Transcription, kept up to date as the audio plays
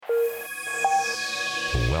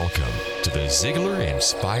Welcome to the Ziglar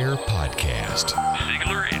Inspire Podcast.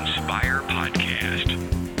 Ziglar Inspire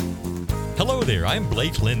Podcast. Hello there, I'm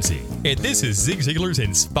Blake Lindsay, and this is Zig Ziglar's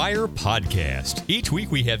Inspire Podcast. Each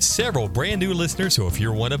week we have several brand new listeners, so if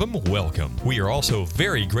you're one of them, welcome. We are also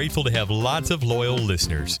very grateful to have lots of loyal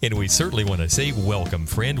listeners, and we certainly want to say welcome,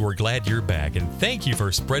 friend. We're glad you're back, and thank you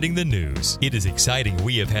for spreading the news. It is exciting.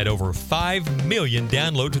 We have had over 5 million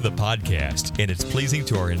downloads of the podcast, and it's pleasing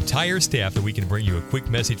to our entire staff that we can bring you a quick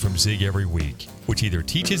message from Zig every week, which either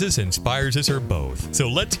teaches us, inspires us, or both. So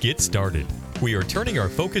let's get started. We are turning our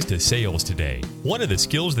focus to sales today. One of the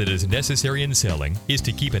skills that is necessary in selling is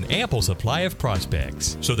to keep an ample supply of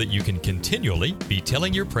prospects so that you can continually be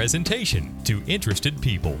telling your presentation to interested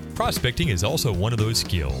people. Prospecting is also one of those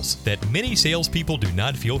skills that many salespeople do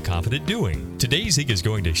not feel confident doing. Today, Zig is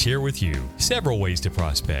going to share with you several ways to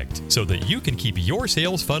prospect so that you can keep your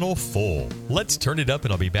sales funnel full. Let's turn it up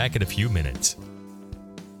and I'll be back in a few minutes.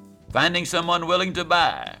 Finding someone willing to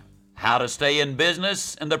buy. How to stay in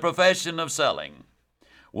business in the profession of selling.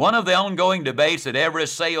 One of the ongoing debates at every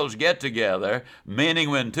sales get-together, meaning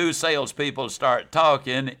when two salespeople start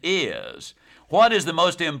talking, is what is the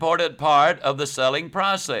most important part of the selling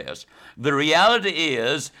process? The reality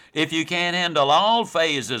is, if you can't handle all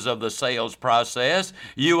phases of the sales process,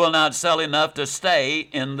 you will not sell enough to stay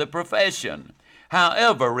in the profession.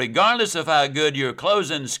 However, regardless of how good your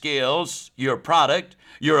closing skills, your product,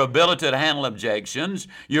 your ability to handle objections,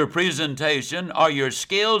 your presentation, or your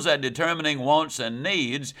skills at determining wants and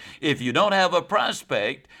needs, if you don't have a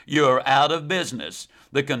prospect, you're out of business.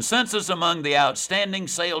 The consensus among the outstanding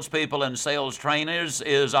salespeople and sales trainers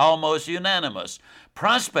is almost unanimous.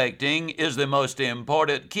 Prospecting is the most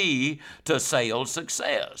important key to sales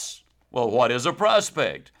success. Well, what is a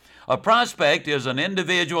prospect? A prospect is an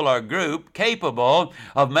individual or group capable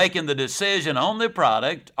of making the decision on the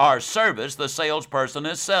product or service the salesperson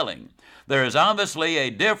is selling. There is obviously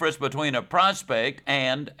a difference between a prospect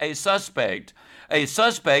and a suspect. A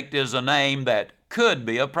suspect is a name that could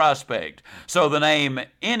be a prospect, so the name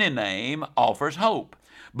any name offers hope.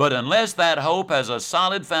 But unless that hope has a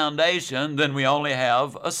solid foundation, then we only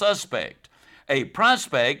have a suspect. A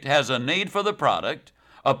prospect has a need for the product,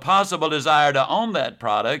 a possible desire to own that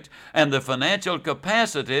product, and the financial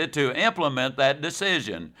capacity to implement that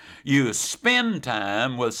decision. You spend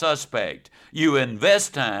time with suspect. You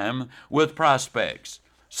invest time with prospects.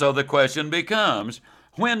 So the question becomes,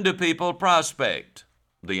 when do people prospect?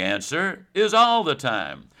 The answer is all the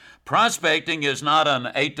time. Prospecting is not an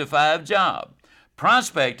 8-to-5 job.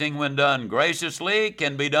 Prospecting, when done graciously,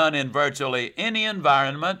 can be done in virtually any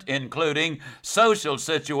environment, including social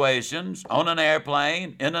situations, on an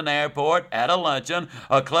airplane, in an airport, at a luncheon,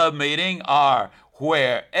 a club meeting, or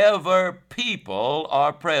wherever people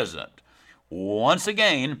are present. Once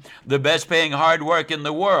again, the best paying hard work in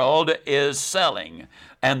the world is selling,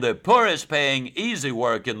 and the poorest paying easy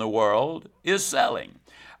work in the world is selling.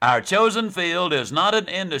 Our chosen field is not an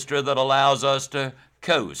industry that allows us to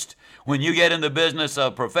coast. When you get in the business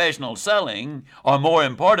of professional selling, or more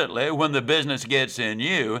importantly, when the business gets in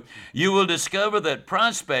you, you will discover that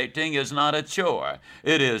prospecting is not a chore.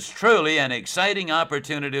 It is truly an exciting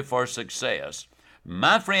opportunity for success.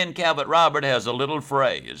 My friend Calvert Robert has a little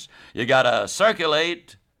phrase, you gotta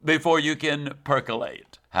circulate before you can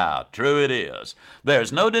percolate. How true it is.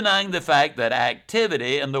 There's no denying the fact that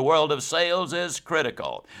activity in the world of sales is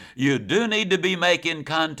critical. You do need to be making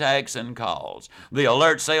contacts and calls. The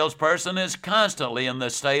alert salesperson is constantly in the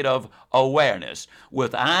state of awareness,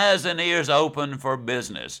 with eyes and ears open for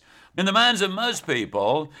business. In the minds of most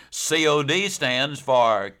people, COD stands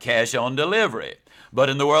for cash on delivery. But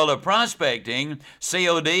in the world of prospecting,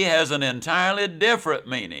 COD has an entirely different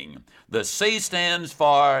meaning. The C stands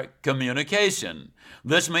for communication.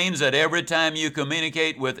 This means that every time you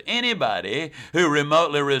communicate with anybody who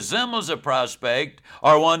remotely resembles a prospect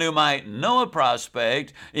or one who might know a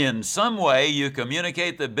prospect, in some way you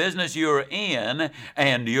communicate the business you're in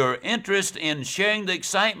and your interest in sharing the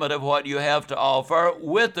excitement of what you have to offer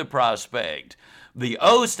with the prospect. The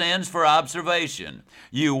O stands for observation.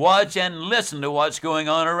 You watch and listen to what's going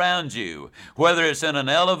on around you, whether it's in an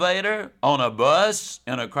elevator, on a bus,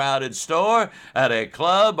 in a crowded store, at a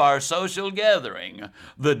club, or social gathering.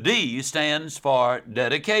 The D stands for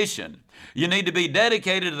dedication. You need to be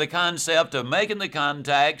dedicated to the concept of making the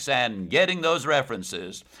contacts and getting those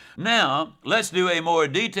references. Now, let's do a more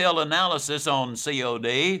detailed analysis on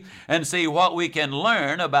COD and see what we can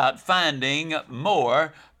learn about finding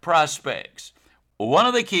more prospects. One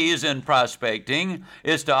of the keys in prospecting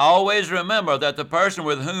is to always remember that the person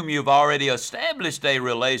with whom you've already established a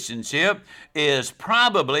relationship is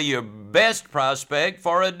probably your best prospect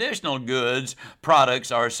for additional goods,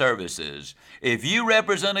 products, or services. If you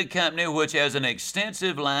represent a company which has an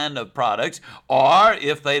extensive line of products, or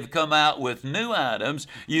if they've come out with new items,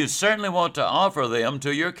 you certainly want to offer them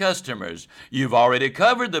to your customers. You've already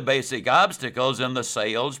covered the basic obstacles in the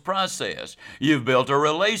sales process. You've built a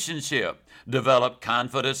relationship. Develop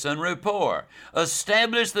confidence and rapport.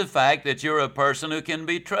 Establish the fact that you're a person who can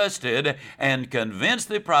be trusted, and convince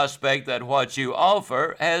the prospect that what you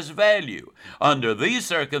offer has value. Under these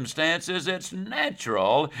circumstances, it's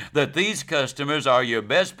natural that these customers are your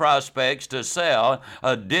best prospects to sell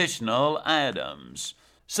additional items.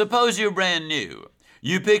 Suppose you're brand new.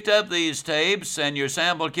 You picked up these tapes and your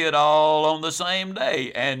sample kit all on the same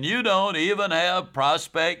day, and you don't even have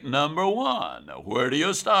prospect number one. Where do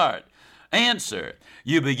you start? Answer: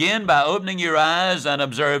 you begin by opening your eyes and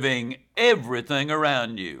observing everything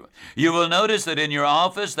around you. You will notice that in your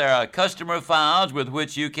office there are customer files with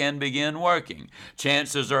which you can begin working.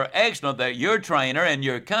 Chances are excellent that your trainer and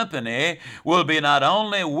your company will be not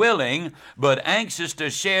only willing but anxious to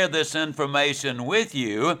share this information with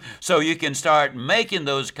you, so you can start making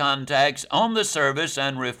those contacts on the service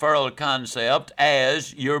and referral concept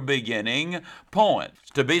as your beginning point.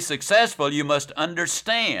 To be successful, you must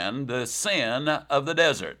understand the sin of the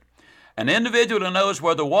desert. An individual who knows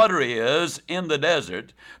where the water is in the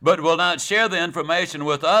desert, but will not share the information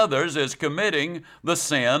with others, is committing the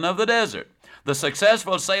sin of the desert. The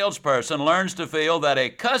successful salesperson learns to feel that a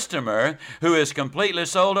customer who is completely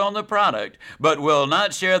sold on the product, but will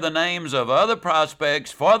not share the names of other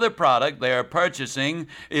prospects for the product they are purchasing,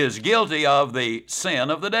 is guilty of the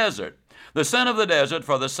sin of the desert. The sin of the desert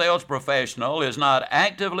for the sales professional is not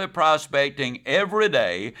actively prospecting every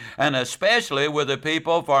day, and especially with the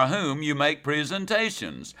people for whom you make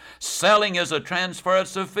presentations. Selling is a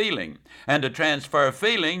transference of feeling, and to transfer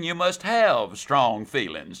feeling, you must have strong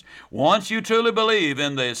feelings. Once you truly believe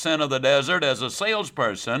in the sin of the desert as a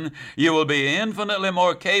salesperson, you will be infinitely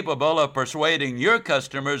more capable of persuading your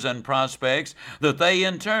customers and prospects that they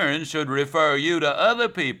in turn should refer you to other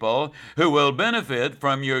people who will benefit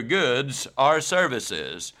from your goods or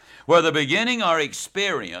services. Whether beginning or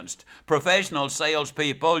experienced, professional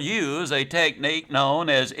salespeople use a technique known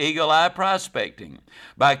as eagle-eye prospecting.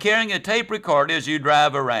 By carrying a tape recorder as you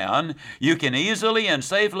drive around, you can easily and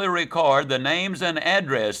safely record the names and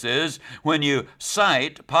addresses when you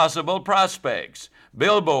cite possible prospects.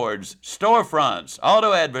 Billboards, storefronts,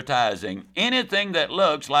 auto advertising, anything that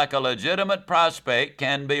looks like a legitimate prospect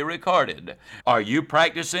can be recorded. Are you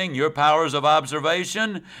practicing your powers of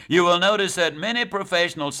observation? You will notice that many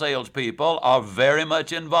professional salespeople are very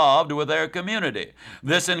much involved with their community.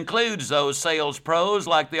 This includes those sales pros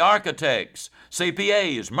like the architects,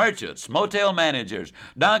 CPAs, merchants, motel managers,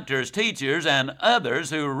 doctors, teachers, and others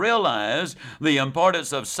who realize the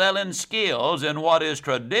importance of selling skills in what is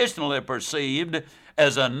traditionally perceived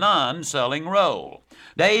as a non-selling role.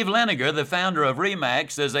 Dave Liniger, the founder of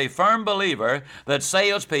RE/MAX, is a firm believer that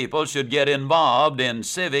salespeople should get involved in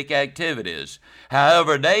civic activities.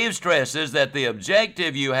 However, Dave stresses that the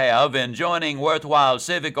objective you have in joining worthwhile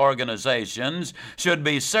civic organizations should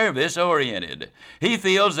be service-oriented. He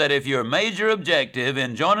feels that if your major objective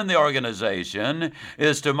in joining the organization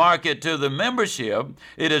is to market to the membership,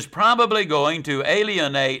 it is probably going to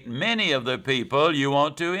alienate many of the people you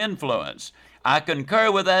want to influence. I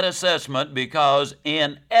concur with that assessment because,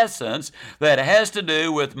 in essence, that has to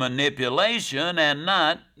do with manipulation and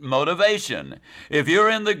not motivation. If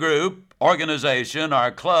you're in the group, organization,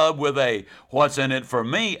 or club with a "what's in it for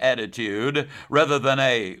me" attitude rather than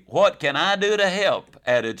a "what can I do to help"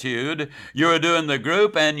 attitude, you're doing the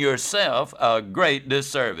group and yourself a great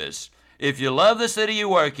disservice. If you love the city you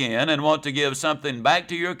work in and want to give something back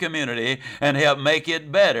to your community and help make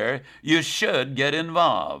it better, you should get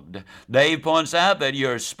involved. Dave points out that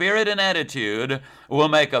your spirit and attitude will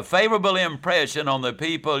make a favorable impression on the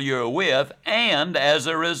people you're with, and as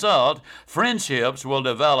a result, friendships will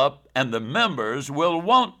develop and the members will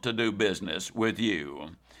want to do business with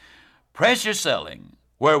you. Pressure selling,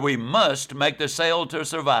 where we must make the sale to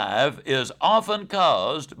survive, is often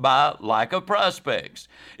caused by lack of prospects.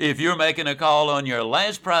 If you're making a call on your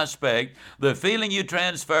last prospect, the feeling you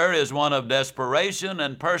transfer is one of desperation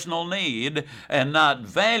and personal need and not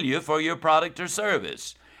value for your product or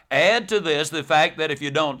service. Add to this the fact that if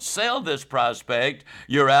you don't sell this prospect,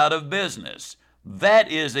 you're out of business.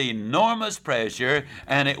 That is enormous pressure,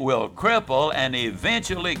 and it will cripple and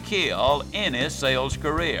eventually kill any sales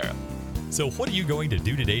career. So what are you going to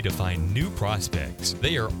do today to find new prospects?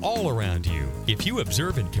 They are all around you. If you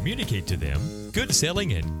observe and communicate to them, good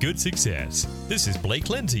selling and good success. This is Blake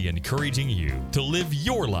Lindsay encouraging you to live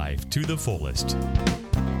your life to the fullest.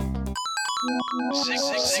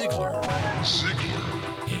 Ziglar.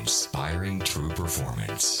 Inspiring true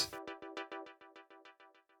performance.